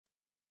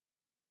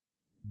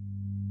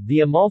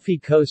The Amalfi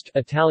Coast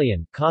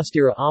Italian,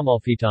 Costiera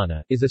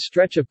Amalfitana, is a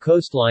stretch of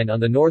coastline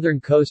on the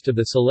northern coast of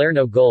the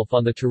Salerno Gulf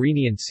on the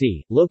Tyrrhenian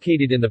Sea,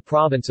 located in the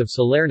province of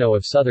Salerno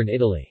of southern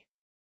Italy.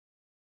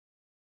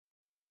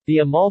 The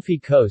Amalfi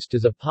Coast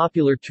is a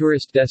popular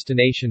tourist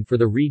destination for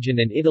the region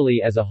and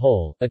Italy as a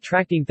whole,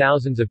 attracting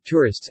thousands of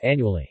tourists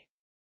annually.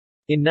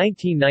 In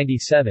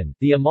 1997,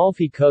 the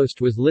Amalfi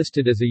Coast was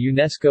listed as a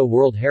UNESCO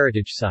World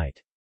Heritage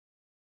Site.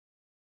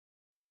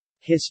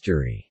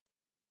 History.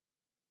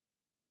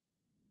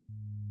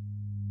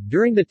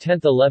 During the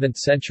 10th–11th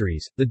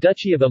centuries, the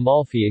Duchy of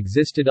Amalfi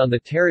existed on the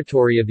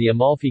territory of the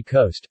Amalfi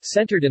Coast,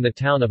 centered in the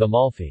town of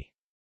Amalfi.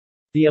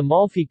 The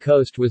Amalfi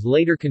Coast was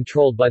later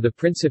controlled by the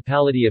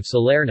Principality of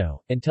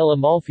Salerno, until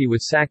Amalfi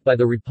was sacked by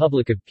the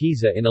Republic of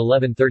Pisa in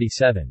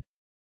 1137.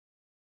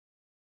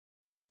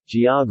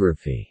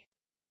 Geography.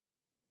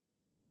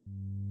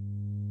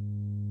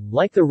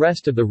 Like the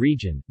rest of the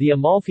region, the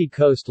Amalfi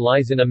Coast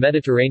lies in a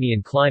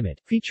Mediterranean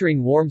climate,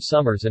 featuring warm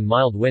summers and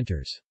mild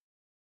winters.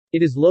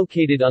 It is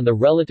located on the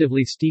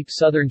relatively steep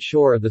southern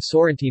shore of the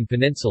Sorrentine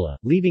Peninsula,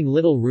 leaving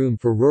little room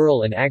for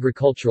rural and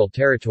agricultural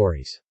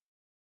territories.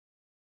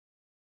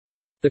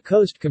 The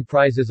coast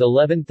comprises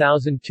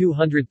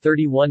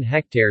 11,231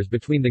 hectares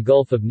between the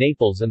Gulf of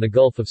Naples and the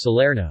Gulf of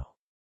Salerno.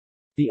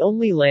 The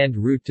only land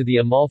route to the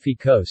Amalfi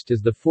Coast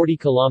is the 40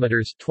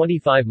 kilometers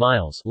 (25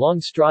 miles)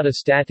 long Strada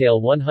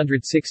Statale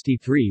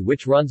 163,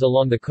 which runs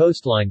along the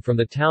coastline from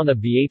the town of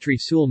Vietri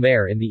sul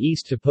Mare in the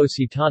east to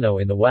Positano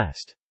in the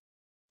west.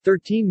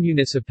 13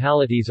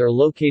 municipalities are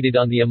located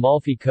on the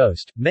Amalfi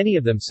Coast, many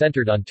of them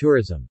centered on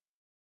tourism.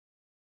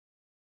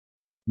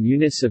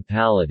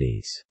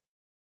 Municipalities.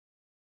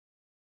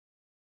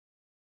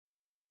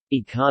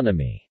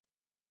 Economy.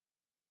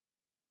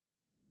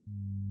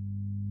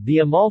 The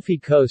Amalfi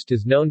Coast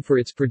is known for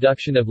its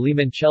production of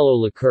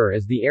limoncello liqueur,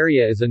 as the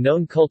area is a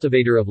known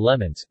cultivator of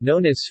lemons,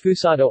 known as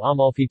Sfusato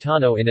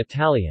Amalfitano in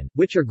Italian,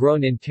 which are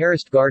grown in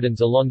terraced gardens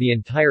along the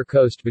entire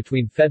coast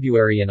between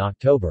February and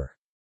October.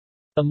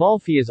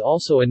 Amalfi is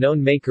also a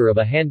known maker of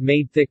a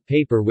handmade thick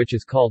paper which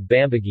is called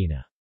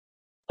bambaghina.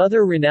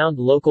 Other renowned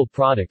local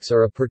products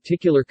are a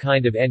particular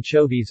kind of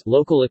anchovies,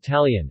 local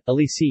Italian,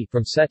 alici,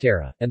 from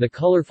Setera, and the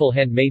colorful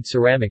handmade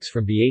ceramics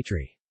from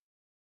Vietri.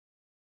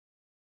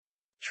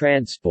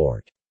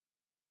 Transport.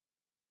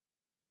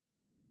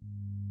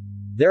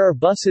 There are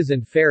buses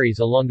and ferries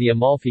along the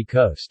Amalfi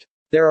Coast.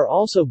 There are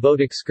also boat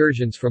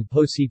excursions from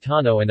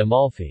Positano and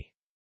Amalfi.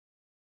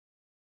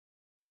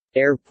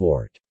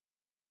 Airport.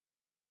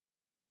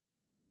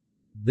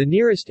 The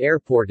nearest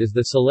airport is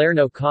the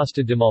Salerno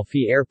Costa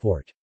d'Amalfi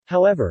Airport.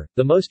 However,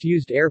 the most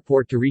used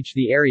airport to reach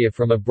the area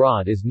from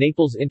abroad is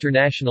Naples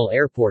International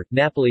Airport,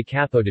 Napoli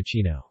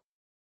Capodichino.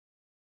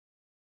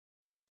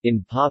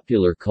 In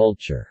popular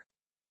culture,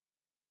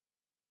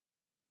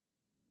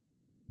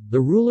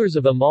 the rulers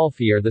of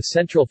Amalfi are the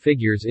central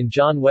figures in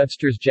John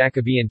Webster's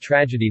Jacobean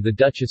tragedy The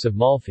Duchess of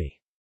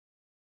Malfi.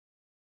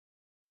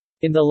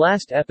 In the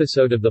last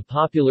episode of the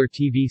popular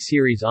TV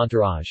series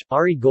Entourage,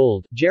 Ari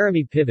Gold,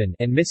 Jeremy Piven,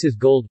 and Mrs.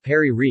 Gold,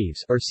 Perry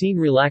Reeves, are seen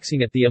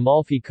relaxing at the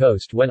Amalfi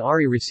Coast when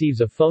Ari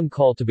receives a phone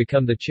call to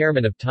become the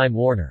chairman of Time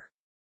Warner.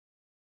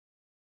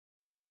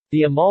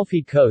 The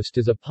Amalfi Coast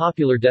is a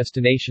popular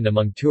destination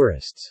among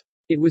tourists.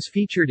 It was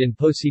featured in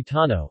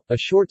Positano, a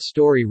short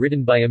story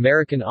written by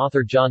American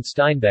author John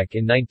Steinbeck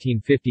in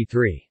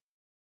 1953.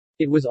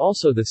 It was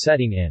also the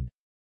setting in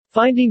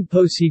Finding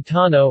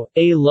Positano,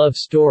 A Love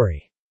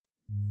Story,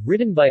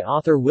 written by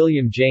author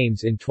William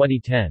James in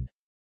 2010.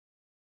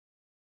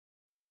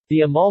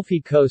 The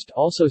Amalfi Coast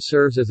also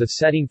serves as a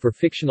setting for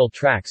fictional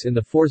tracks in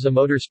the Forza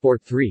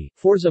Motorsport 3,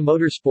 Forza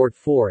Motorsport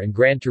 4 and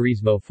Gran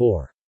Turismo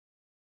 4.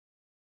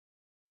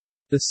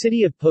 The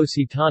city of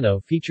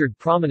Positano featured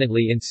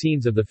prominently in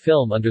scenes of the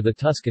film Under the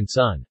Tuscan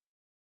Sun.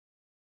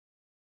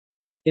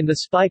 In the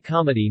spy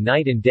comedy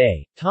Night and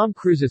Day, Tom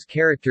Cruise's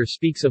character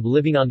speaks of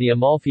living on the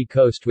Amalfi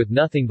Coast with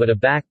nothing but a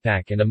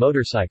backpack and a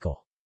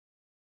motorcycle.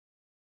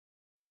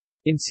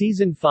 In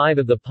Season 5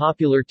 of the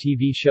popular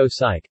TV show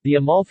Psych, the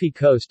Amalfi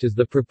Coast is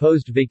the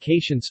proposed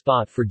vacation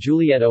spot for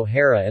Juliette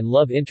O'Hara and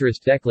love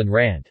interest Declan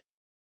Rand.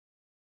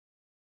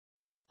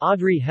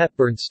 Audrey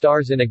Hepburn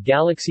stars in a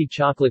Galaxy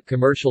chocolate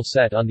commercial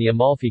set on the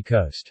Amalfi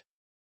Coast.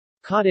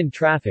 Caught in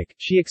traffic,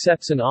 she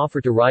accepts an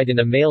offer to ride in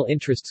a male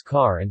interest's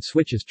car and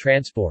switches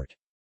transport.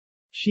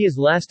 She is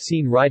last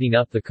seen riding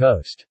up the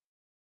coast.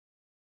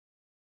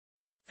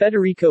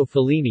 Federico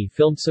Fellini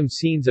filmed some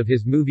scenes of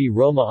his movie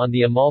Roma on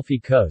the Amalfi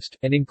Coast,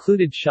 and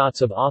included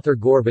shots of author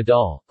Gore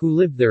Vidal, who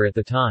lived there at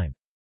the time.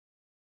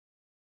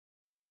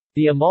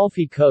 The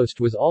Amalfi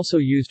Coast was also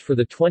used for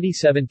the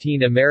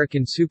 2017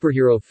 American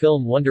superhero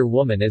film Wonder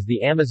Woman as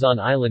the Amazon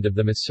island of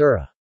the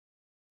Missouri.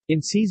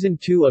 In Season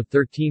 2 of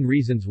 13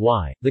 Reasons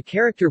Why, the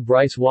character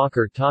Bryce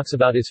Walker talks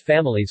about his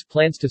family's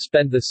plans to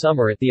spend the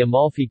summer at the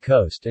Amalfi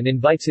Coast and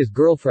invites his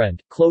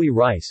girlfriend, Chloe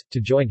Rice,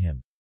 to join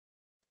him.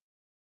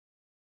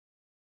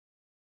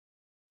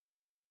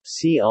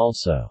 See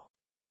also: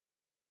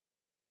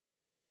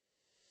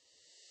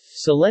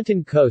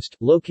 Salentine Coast,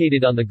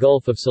 located on the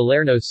Gulf of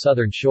Salerno's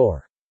southern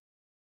shore.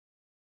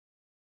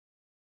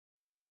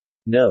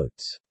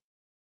 Notes.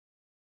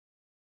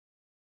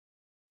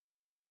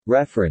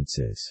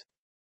 References.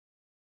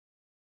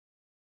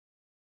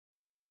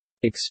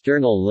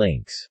 External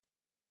links.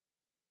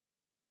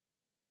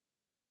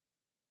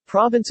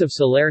 Province of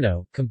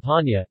Salerno,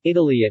 Campania,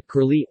 Italy at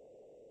Curlie.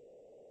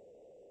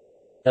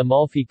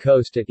 Amalfi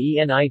Coast at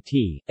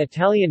ENIT,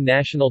 Italian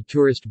National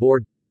Tourist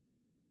Board.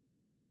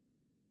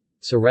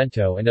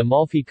 Sorrento and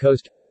Amalfi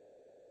Coast.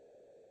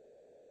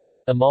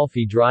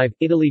 Amalfi Drive,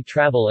 Italy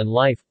Travel and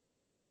Life.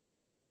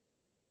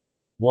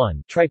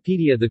 1.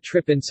 Tripedia, the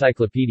Trip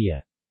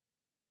Encyclopedia.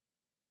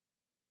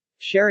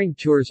 Sharing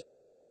tours.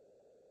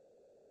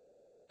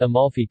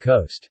 Amalfi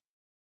Coast.